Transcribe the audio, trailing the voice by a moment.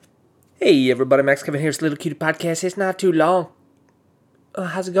Hey everybody, Max Kevin here. It's Little Cutie Podcast. It's not too long.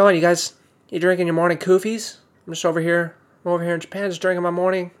 How's it going, you guys? You drinking your morning koofies? I'm just over here. I'm over here in Japan, just drinking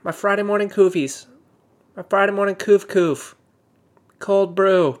my Friday morning koofies. My Friday morning koof. Cold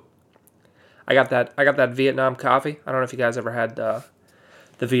brew. I got that Vietnam coffee. I don't know if you guys ever had the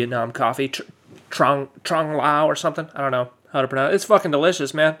Vietnam coffee, Trong Lao or something. I don't know how to pronounce it. It's fucking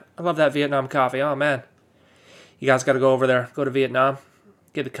delicious, man. I love that Vietnam coffee. Oh man, you guys got to go over there. Go to Vietnam.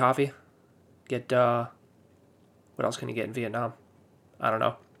 Get the coffee. Get, what else can you get in Vietnam? I don't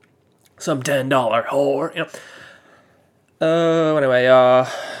know. Some $10 whore, you know. Anyway, yeah,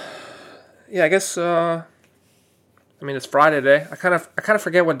 I guess, it's Friday today. I kind of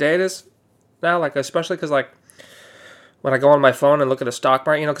forget what day it is now, like, especially because, like, when I go on my phone and look at the stock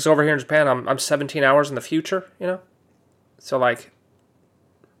market, you know, because over here in Japan, I'm 17 hours in the future, you know? So, like,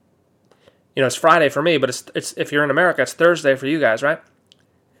 you know, it's Friday for me, but it's if you're in America, it's Thursday for you guys, right?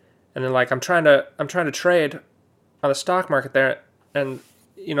 And then, like, I'm trying to trade on the stock market there, and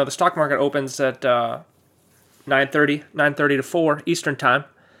you know the stock market opens at 9:30 to 4 Eastern time,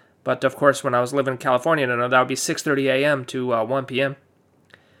 but of course when I was living in California, you know, that would be 6:30 a.m. to 1 p.m.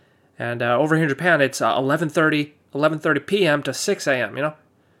 And over here in Japan, it's 11:30 p.m. to 6 a.m. You know,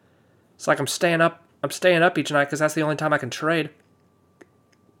 it's like I'm staying up each night because that's the only time I can trade.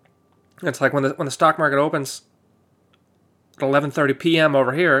 It's like when the stock market opens at 11:30 p.m.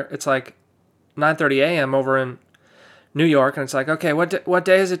 over here, it's like 9:30 a.m. over in New York, and it's like, okay, what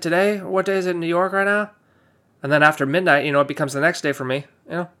day is it today? What day is it in New York right now? And then after midnight, you know, it becomes the next day for me,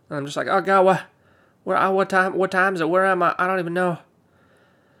 you know, and I'm just like, oh god, what time is it? Where am I? I don't even know.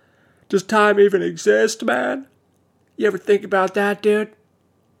 Does time even exist, man? You ever think about that, dude?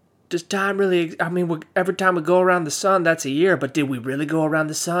 Does time really? Every time we go around the sun, that's a year, but did we really go around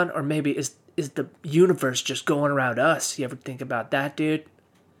the sun, or maybe is the universe just going around us? You ever think about that, dude?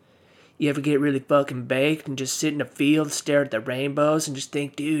 You ever get really fucking baked and just sit in a field, stare at the rainbows, and just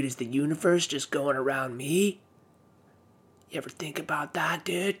think, dude, is the universe just going around me? You ever think about that,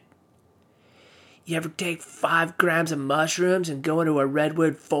 dude? You ever take 5 grams of mushrooms and go into a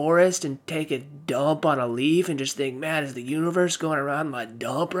redwood forest and take a dump on a leaf and just think, man, is the universe going around my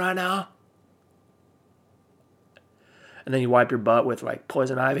dump right now? And then you wipe your butt with, like,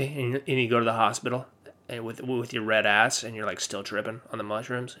 poison ivy, and you go to the hospital and with your red ass, and you're, like, still tripping on the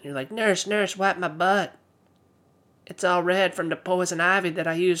mushrooms. And you're like, nurse, wipe my butt. It's all red from the poison ivy that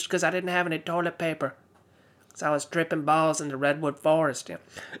I used because I didn't have any toilet paper. Because I was tripping balls in the redwood forest. Yeah.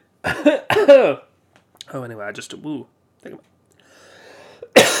 Oh, anyway, I just, woo. Think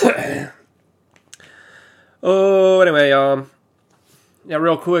about Oh, anyway, yeah,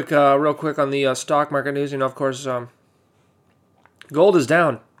 real quick on the stock market news, you know, of course, gold is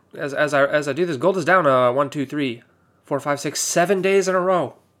down. As I do this, gold is down 1, 2, 3, 4, 5, 6, 7 days in a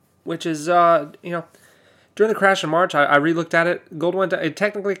row, which is you know, during the crash in March, I re-looked at it. Gold went down. It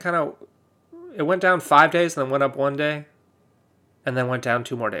technically it went down 5 days, and then went up 1 day, and then went down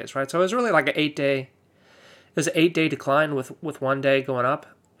 2 more days, right? So it was really like an 8-day. It was an 8-day decline with 1 day going up.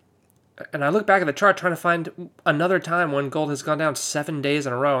 And I look back at the chart trying to find another time when gold has gone down 7 days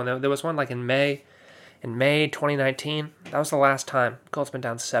in a row, and there was one like in May 2019, that was the last time gold's been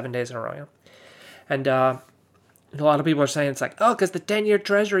down 7 days in a row. Yeah? And a lot of people are saying it's like, oh, because the 10-year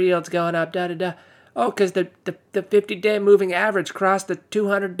Treasury yield's going up, da-da-da. Oh, because the 50-day moving average crossed the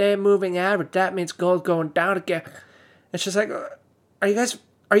 200-day moving average. That means gold's going down again. It's just like,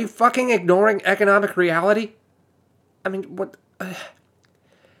 are you fucking ignoring economic reality? I mean, what?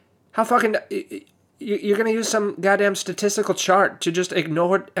 How fucking... You're going to use some goddamn statistical chart to just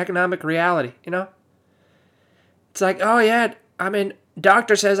ignore economic reality, you know? It's like, oh yeah,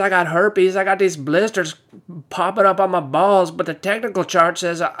 doctor says I got herpes, I got these blisters popping up on my balls, but the technical chart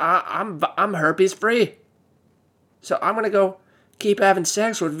says I'm herpes free. So I'm gonna go keep having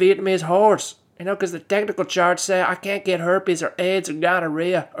sex with Vietnamese whores, you know, because the technical charts say I can't get herpes or AIDS or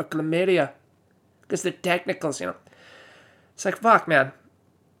gonorrhea or chlamydia, because the technicals, you know. It's like, fuck, man.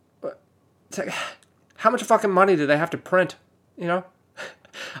 It's like, how much fucking money do they have to print, you know?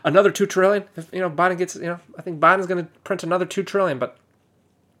 Another $2 trillion. If, you know, Biden gets, you know, I think Biden's going to print another $2 trillion, but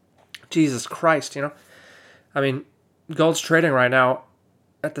Jesus Christ, you know. I mean, gold's trading right now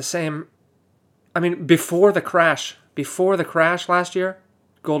at the same, before the crash last year,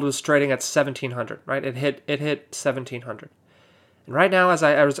 gold was trading at 1700, right? It hit 1700. And right now, as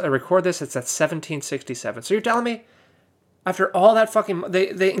I record this, it's at 1767. So you're telling me, after all that fucking,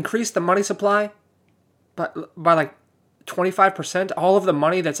 they increased the money supply by like 25%, all of the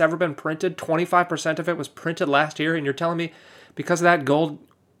money that's ever been printed, 25% of it was printed last year, and you're telling me because of that gold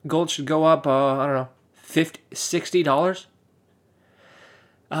should go up, I don't know, $50, $60?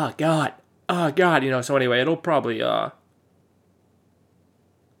 Oh God. Oh God. So anyway, it'll probably I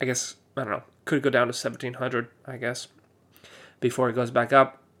guess, I don't know, could go down to 1700, I guess, before it goes back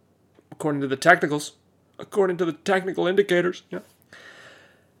up, according to the technicals, according to the technical indicators.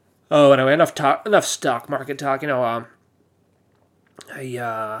 Oh, anyway, enough stock market talk. I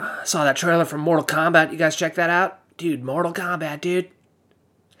saw that trailer for Mortal Kombat. You guys check that out? Dude, Mortal Kombat, dude.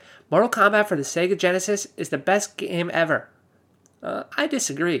 Mortal Kombat for the Sega Genesis is the best game ever. I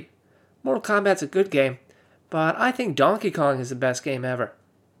disagree. Mortal Kombat's a good game, but I think Donkey Kong is the best game ever.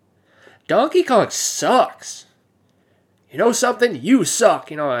 Donkey Kong sucks. You know something? You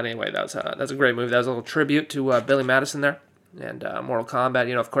suck. Anyway, that's a great movie. That was a little tribute to Billy Madison there. And Mortal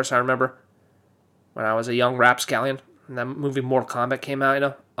Kombat, of course I remember when I was a young rapscallion and that movie Mortal Kombat came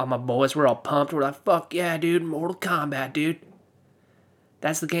out, all my boys were all pumped. We're like, fuck yeah, dude, Mortal Kombat, dude.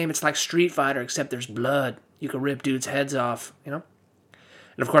 That's the game. It's like Street Fighter, except there's blood. You can rip dudes' heads off, And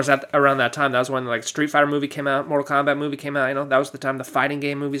of course, around that time, that was when like Street Fighter movie came out, Mortal Kombat movie came out, That was the time the fighting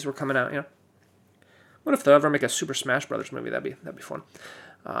game movies were coming out, What if they'll ever make a Super Smash Brothers movie? That'd be fun.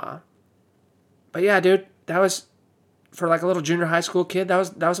 But yeah, dude, that was, for like a little junior high school kid, that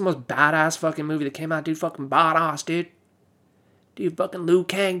was the most badass fucking movie that came out, dude. Fucking badass, dude. Dude, fucking Liu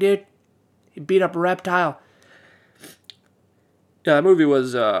Kang, dude. He beat up a reptile. Yeah, that movie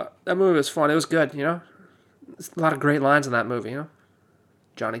was fun. It was good, There's a lot of great lines in that movie,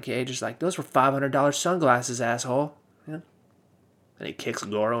 Johnny Cage is like, those were $500 sunglasses, asshole. And he kicks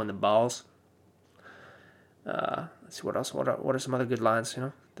Goro in the balls. Let's see what else. What are some other good lines?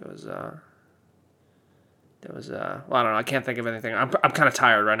 There was well, I don't know. I can't think of anything. I'm kind of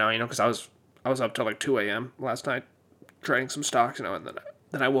tired right now, because I was up till like 2 a.m. last night trading some stocks, and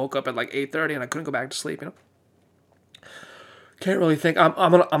then I woke up at like 8:30 and I couldn't go back to sleep, Can't really think. I'm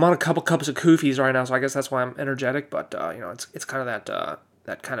on a couple cups of koofies right now, so I guess that's why I'm energetic. But it's kind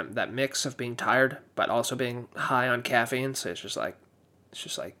of that mix of being tired but also being high on caffeine. So it's just like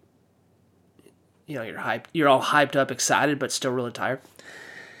you're hyped. You're all hyped up, excited, but still really tired.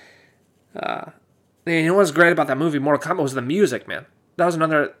 What's great about that movie, Mortal Kombat, was the music, man. That was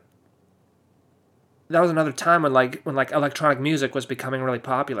another time when electronic music was becoming really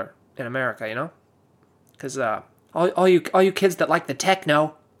popular in America, because all you kids that like the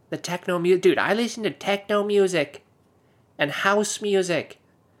techno music, dude, I listen to techno music and house music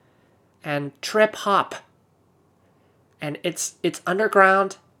and trip hop, and it's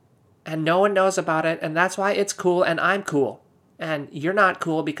underground and no one knows about it, and that's why it's cool and I'm cool. And you're not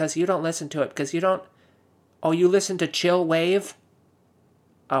cool because you don't listen to it, because you don't... Oh, you listen to chill wave?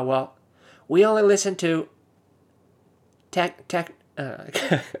 Oh, well, we only listen to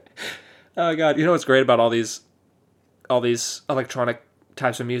Oh, God. What's great about all these electronic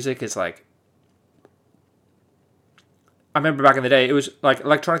types of music is, like... I remember back in the day, it was, like,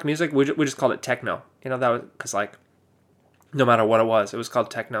 electronic music, we just called it techno. That was... Because, like, no matter what it was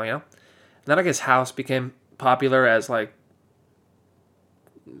called techno, And then I guess house became popular as, like,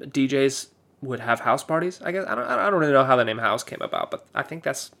 DJs would have house parties. I guess I don't really know how the name house came about, but I think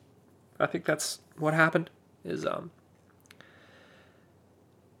that's what happened. Is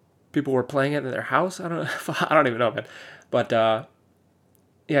people were playing it in their house. I don't even know, man. But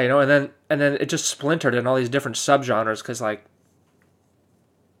yeah, and then it just splintered in all these different subgenres because, like,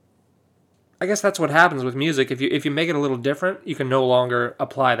 I guess that's what happens with music. If you make it a little different, you can no longer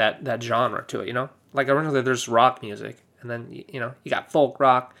apply that genre to it. Like originally there's rock music. And then, you got folk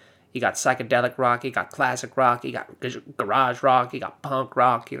rock, you got psychedelic rock, you got classic rock, you got garage rock, you got punk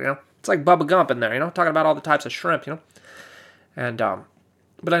rock, It's like Bubba Gump in there, talking about all the types of shrimp, And,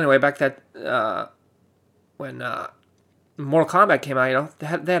 but anyway, back when Mortal Kombat came out, they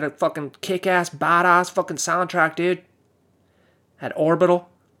had a fucking kick-ass, badass fucking soundtrack, dude. Had Orbital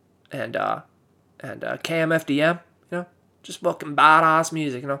and KMFDM, just fucking badass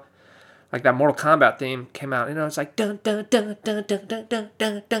music, Like that Mortal Kombat theme came out, it's like dun dun dun dun dun dun dun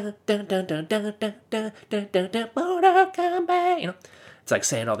dun dun dun dun dun dun dun dun dun dun Mortal Kombat. It's like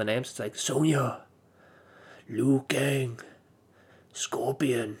saying all the names. It's like Sonya, Liu Kang,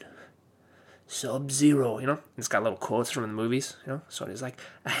 Scorpion, Sub-Zero. It's got little quotes from the movies. So it's like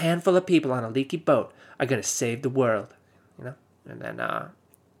a handful of people on a leaky boat are gonna save the world. And then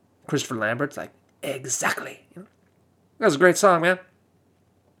Christopher Lambert's like exactly. That was a great song, man.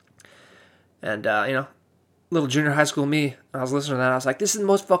 And, little junior high school me, I was listening to that, I was like, this is the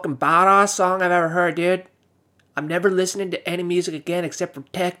most fucking badass song I've ever heard, dude. I'm never listening to any music again except for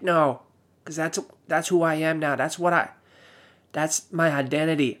techno. Because that's who I am now. That's my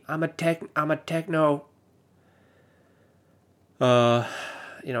identity. I'm a techno.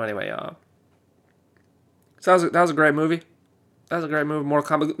 Anyway, so that was a great movie. That was a great movie.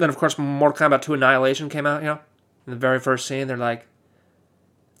 Mortal Kombat. Then, of course, Mortal Kombat 2 Annihilation came out, In the very first scene, they're like...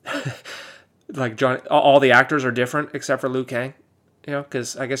 like, all the actors are different except for Liu Kang,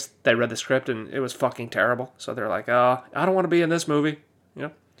 because I guess they read the script and it was fucking terrible. So they're like, I don't want to be in this movie,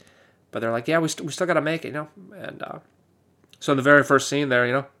 But they're like, yeah, we still got to make it, And so in the very first scene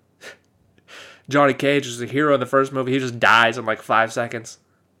there, Johnny Cage is the hero in the first movie. He just dies in like 5 seconds.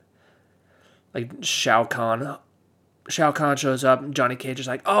 Like Shao Kahn shows up and Johnny Cage is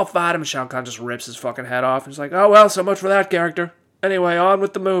like, oh, fight him. And Shao Kahn just rips his fucking head off. He's like, oh, well, so much for that character. Anyway, on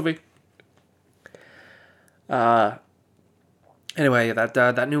with the movie. Anyway,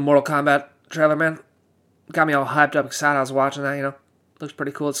 that new Mortal Kombat trailer, man, got me all hyped up, excited. I was watching that, looks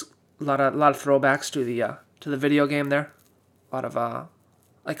pretty cool. It's a lot of throwbacks to the video game there. A lot of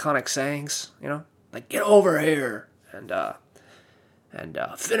iconic sayings, like get over here and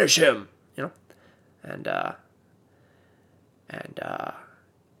finish him, and I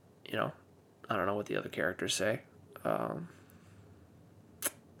don't know what the other characters say.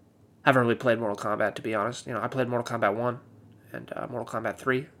 I haven't really played Mortal Kombat, to be honest. I played Mortal Kombat 1 and Mortal Kombat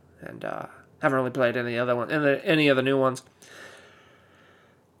 3, and haven't really played any of the new ones.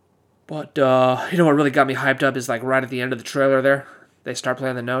 But, what really got me hyped up is, like, right at the end of the trailer there, they start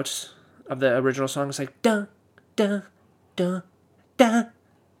playing the notes of the original song. It's like, dun, dun, dun, dun,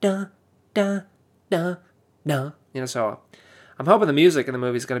 dun, dun, dun, dun. So I'm hoping the music in the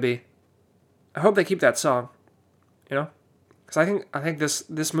movie is going to be... I hope they keep that song, Because I think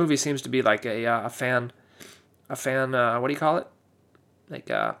this movie seems to be like a fan, what do you call it? Like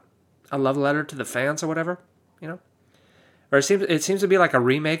a love letter to the fans or whatever, Or it seems to be like a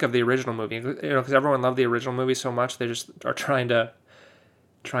remake of the original movie, because everyone loved the original movie so much they just are trying to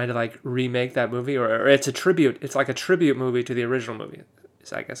like remake that movie, or it's a tribute. It's like a tribute movie to the original movie.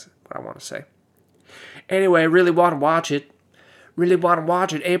 Is I guess what I want to say. Anyway, really want to watch it.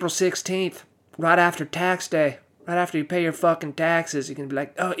 April 16th, right after tax day. Right after you pay your fucking taxes, you can be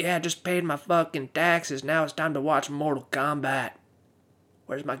like, oh yeah, I just paid my fucking taxes. Now it's time to watch Mortal Kombat.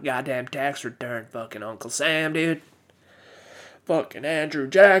 Where's my goddamn tax return, fucking Uncle Sam, dude? Fucking Andrew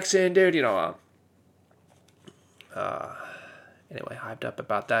Jackson, dude. Anyway, hyped up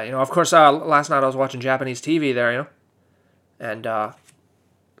about that. Of course, last night I was watching Japanese TV there, and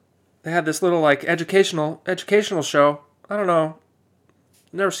they had this little like educational show. I don't know,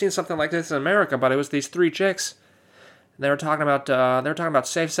 never seen something like this in America, but it was these 3 chicks. They were talking about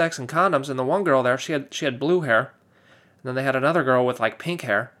safe sex and condoms, and the one girl there, she had blue hair, and then they had another girl with like pink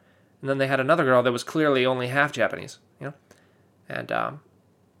hair, and then they had another girl that was clearly only half Japanese, and of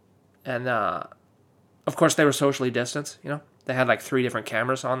course they were socially distanced, They had like 3 different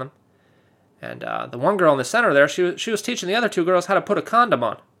cameras on them, and the one girl in the center there, she was teaching the other 2 girls how to put a condom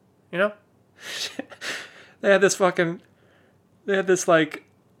on, They had this like,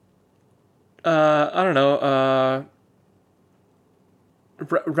 I don't know,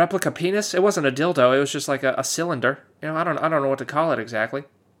 replica penis. It wasn't a dildo. It was just like a cylinder. I don't know what to call it exactly.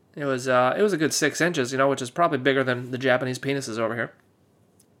 It was a good 6 inches, which is probably bigger than the Japanese penises over here.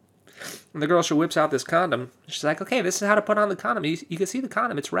 And the girl, she whips out this condom. She's like, okay, this is how to put on the condom. You can see the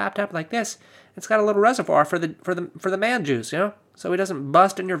condom. It's wrapped up like this. It's got a little reservoir for the man juice, so he doesn't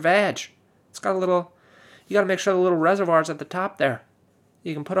bust in your vag. It's got a little. You got to make sure the little reservoir's at the top there.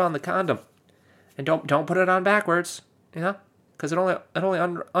 You can put on the condom, and don't put it on backwards, because it only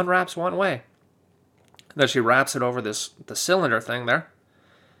unwraps one way. And then she wraps it over the cylinder thing there.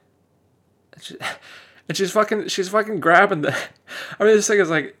 And she's fucking grabbing the. I mean, this thing is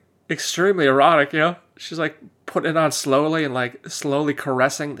like extremely erotic, She's like putting it on slowly and like slowly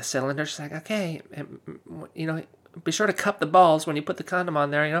caressing the cylinder. She's like, okay, be sure to cup the balls when you put the condom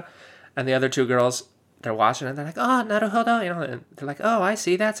on there, And the other 2 girls, they're watching it. They're like, oh, naruhodo, And they're like, oh, I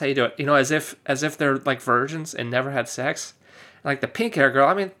see. That's how you do it, as if they're like virgins and never had sex. And like the pink hair girl,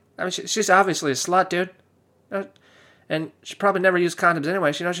 I mean, she's obviously a slut, dude. And she probably never used condoms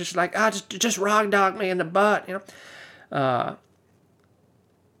anyway. She's just like, just rock dog me in the butt,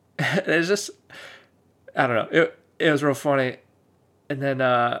 It's just, I don't know. It was real funny. And then,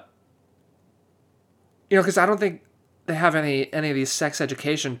 because I don't think they have any of these sex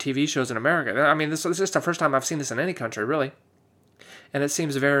education TV shows in America. I mean, this is the first time I've seen this in any country, really. And it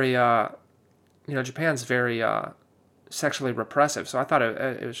seems very, Japan's very sexually repressive. So I thought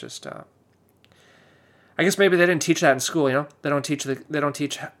it was just, I guess maybe they didn't teach that in school, They don't teach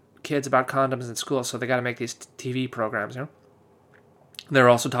kids about condoms in school, so they got to make these TV programs, They were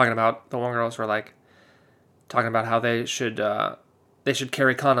also talking about, the one girls were like, talking about how they should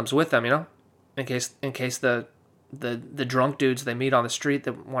carry condoms with them, in case the drunk dudes they meet on the street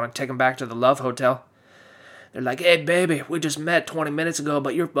that want to take them back to the love hotel, They're like, hey, baby, we just met 20 minutes ago,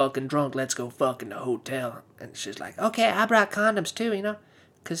 but you're fucking drunk. Let's go fuck in the hotel. And she's like, okay, I brought condoms too, you know,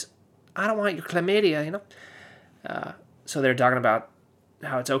 because I don't want your chlamydia, you know. So they're talking about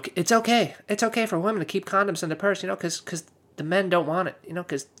how it's okay. It's okay for women to keep condoms in their purse, you know, because the men don't want it, you know,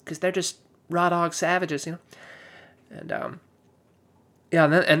 because they're just raw dog savages, you know. And yeah,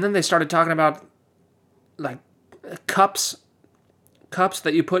 and then they started talking about like cups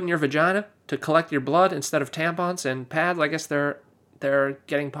that you put in your vagina to collect your blood instead of tampons and pads. I guess they're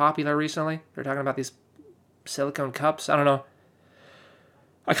getting popular recently. They're talking about these silicone cups. I don't know.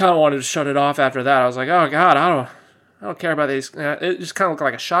 I kind of wanted to shut it off after that. I was like, oh god, I don't care about these. It just kind of looked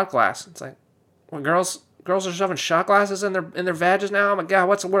like a shot glass. It's like, when girls are shoving shot glasses in their vages now. Oh my god,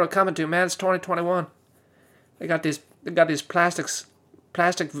 what's the world coming to, man? It's 2021. They got these plastic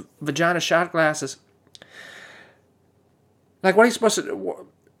vagina shot glasses. Like, what are you supposed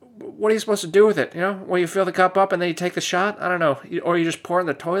to do with it? You know, where you fill the cup up and then you take the shot? I don't know. Or you just pour it in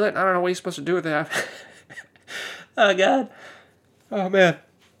the toilet? I don't know what you're supposed to do with that. Oh god. Oh man.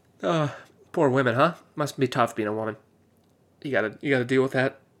 Oh, poor women, huh? Must be tough being a woman. You gotta deal with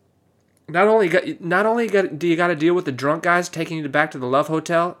that. Not only do you gotta deal with the drunk guys taking you back to the love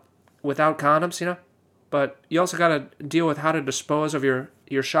hotel without condoms, you know, but you also gotta deal with how to dispose of your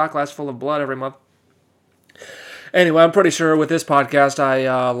shot glass full of blood every month. Anyway, I'm pretty sure with this podcast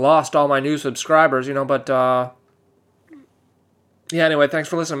I lost all my new subscribers, you know, but yeah, anyway, thanks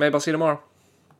for listening. Maybe I'll see you tomorrow.